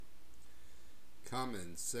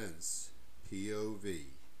Common Sense POV,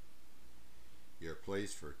 your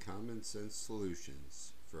place for common sense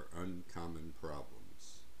solutions for uncommon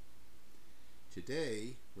problems.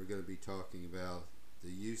 Today, we're going to be talking about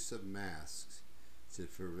the use of masks to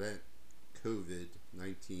prevent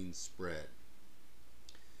COVID-19 spread,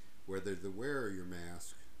 whether to wear your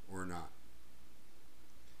mask or not.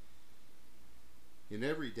 In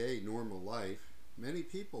everyday normal life, many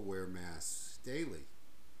people wear masks daily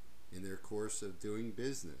in their course of doing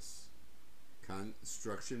business.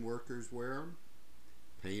 Construction workers wear them,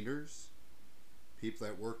 painters, people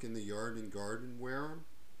that work in the yard and garden wear them,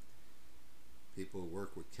 people who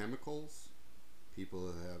work with chemicals, people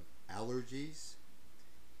who have allergies,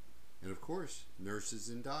 and of course, nurses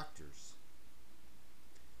and doctors.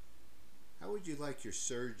 How would you like your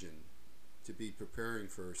surgeon to be preparing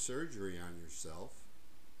for a surgery on yourself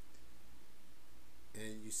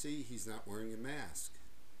and you see he's not wearing a mask?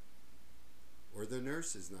 Or the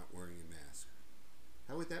nurse is not wearing a mask?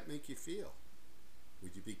 How would that make you feel?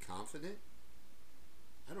 Would you be confident?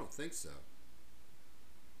 I don't think so.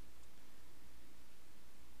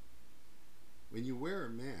 When you wear a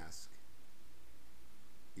mask,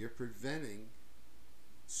 you're preventing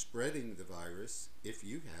spreading the virus, if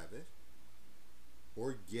you have it,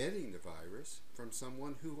 or getting the virus from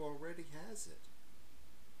someone who already has it.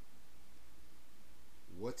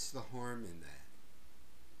 What's the harm in that?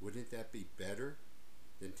 Wouldn't that be better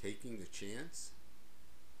than taking the chance?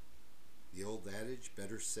 The old adage,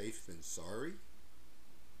 better safe than sorry?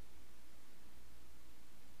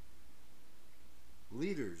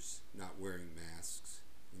 Leaders not wearing masks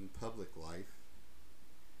in public life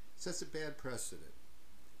sets a bad precedent.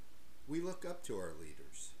 We look up to our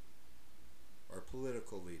leaders, our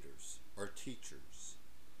political leaders, our teachers,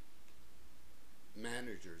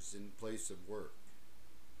 managers in place of work.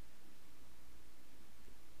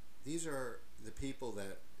 These are the people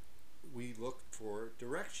that we look for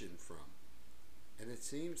direction from, and it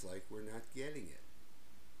seems like we're not getting it.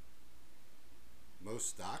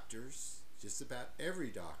 Most doctors, just about every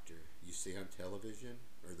doctor you see on television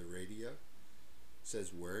or the radio,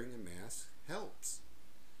 says wearing a mask helps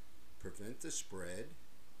prevent the spread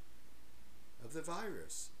of the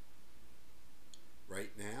virus.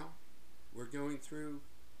 Right now, we're going through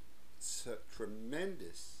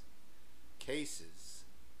tremendous cases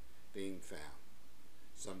being found.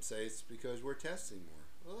 Some say it's because we're testing more.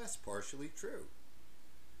 Well, that's partially true.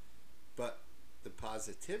 But the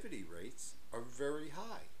positivity rates are very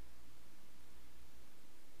high.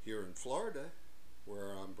 Here in Florida,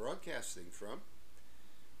 where I'm broadcasting from,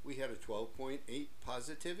 we had a 12.8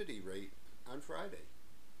 positivity rate on Friday.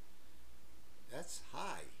 That's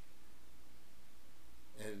high.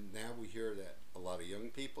 And now we hear that a lot of young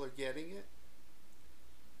people are getting it.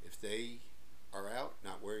 If they are out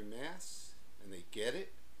not wearing masks and they get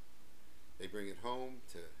it, they bring it home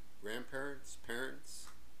to grandparents, parents.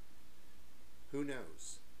 Who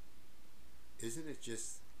knows? Isn't it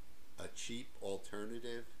just a cheap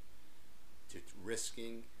alternative to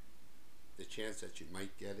risking the chance that you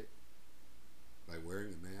might get it by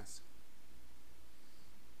wearing a mask?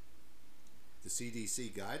 The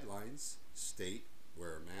CDC guidelines state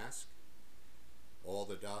wear a mask. All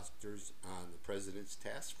the doctors on the President's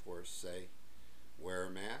task force say wear a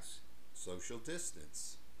mask, social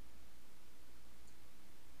distance.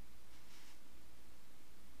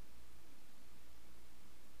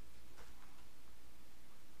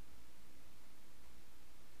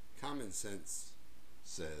 Common sense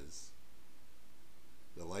says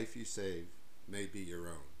the life you save may be your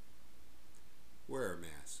own. Wear a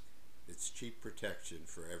mask. It's cheap protection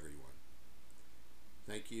for everyone.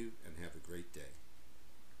 Thank you and have a great day.